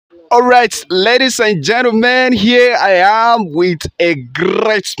All right, ladies and gentlemen, here I am with a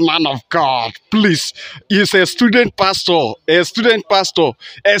great man of God. Please, he's a student pastor, a student pastor,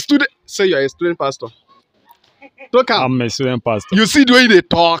 a student. Say you're a student pastor. Talk am. I'm a student pastor. You see the way they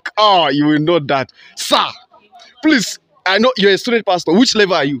talk. Oh, you will know that, sir. Please, I know you're a student pastor. Which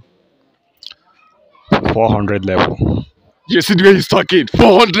level are you? 400 level. You see the way he's talking.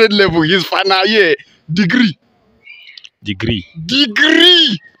 400 level. He's final year degree. Degree.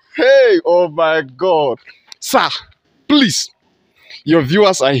 Degree. Hey, oh my God. Sir, please, your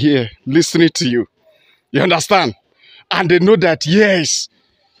viewers are here listening to you. You understand? And they know that, yes.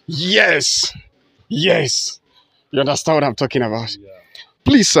 You understand what I'm talking about? Yeah.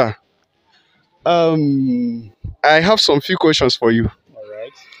 Please, sir, I have some few questions for you. All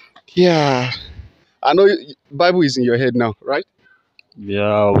right. Yeah. I know Bible is in your head now, right?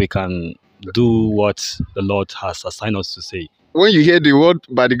 Yeah, we can do what the Lord has assigned us to say. When you hear the word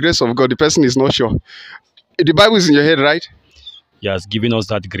by the grace of God, the person is not sure. The Bible is in your head, right? He has given us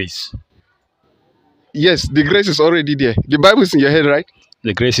that grace. Yes, the grace is already there. The Bible is in your head, right?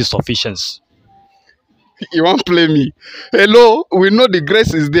 The grace is sufficient. You won't play me. Hello, we know the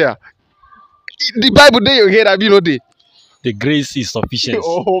grace is there. The Bible there in your head, have you know there? The grace is sufficient.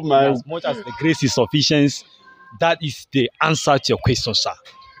 Oh my. As much as the grace is sufficient, that is the answer to your question, sir.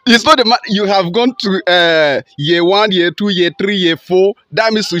 It's not the matter. You have gone to year 1, year 2, year 3, year 4.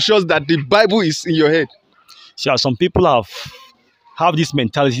 That means to show us that the Bible is in your head. Sure, some people have this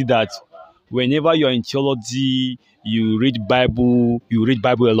mentality that whenever you're in theology, you read Bible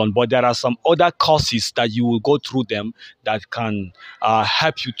alone. But there are some other courses that you will go through them that can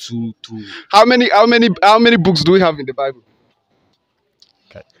help you to. How many books do we have in the Bible?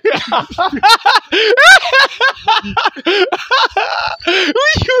 Okay.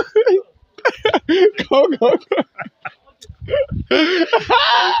 Go. Oh my God!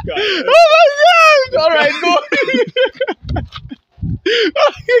 All right, go.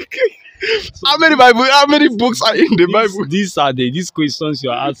 How many books are in the Bible? These questions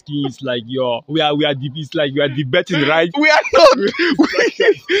you're asking is like we are debating, right? We are not.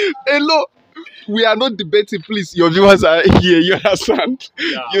 Hello. We are not debating, please. Your viewers are here. You understand?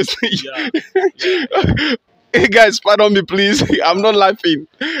 Yeah. You see? Yeah. Hey guys, pardon me, please. I'm not laughing.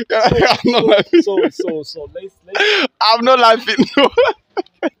 I'm not laughing. So let's I'm not laughing. No.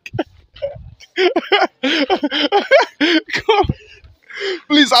 Come.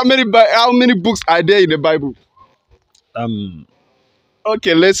 Please, how many books are there in the Bible?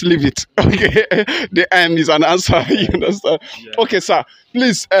 Okay, let's leave it. Okay, the M is an answer. You understand? Yeah. Okay, sir.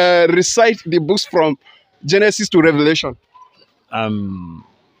 Please recite the books from Genesis to Revelation. Oh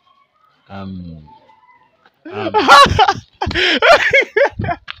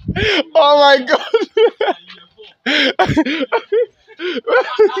my God.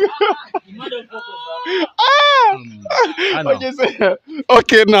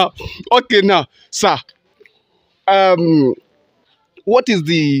 Okay, now, sir. What is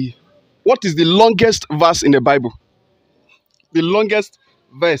the longest verse in the Bible? The longest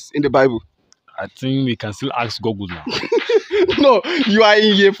verse in the Bible. I think we can still ask Google now. No, you are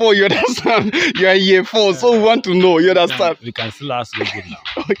in year 4, you understand? You are in year 4, so we want to know, you understand? We can still ask Google now.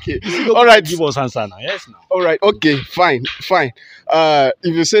 Okay. All right. Give us answer now. Yes, now. All right. Okay. Fine. If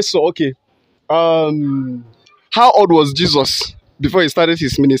you say so, okay. How old was Jesus before he started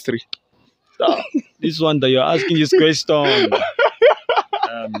his ministry? This one that you're asking this question.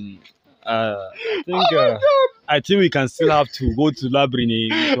 I think we can still have to go to library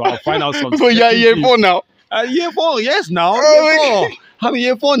to find out something. So you are year 4 now. Year 4, yes, now. Year 4. I'm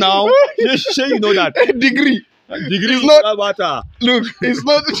year 4 now. Sure, you know that. Degree. Degree is not matter. Look, it's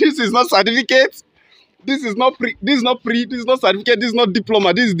not. This is not certificate. This is not pre. This is not certificate. This is not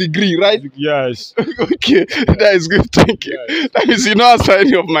diploma. This is degree, right? Yes. Okay, that is good. Thank you. Yes. That means you don't answer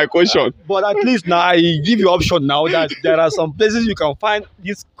any of my question. But at least now I give you option now that there are some places you can find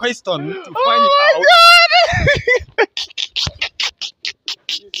this question to find it out.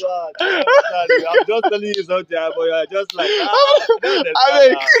 I'm just telling you something, but you're just like, I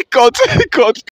mean, cut.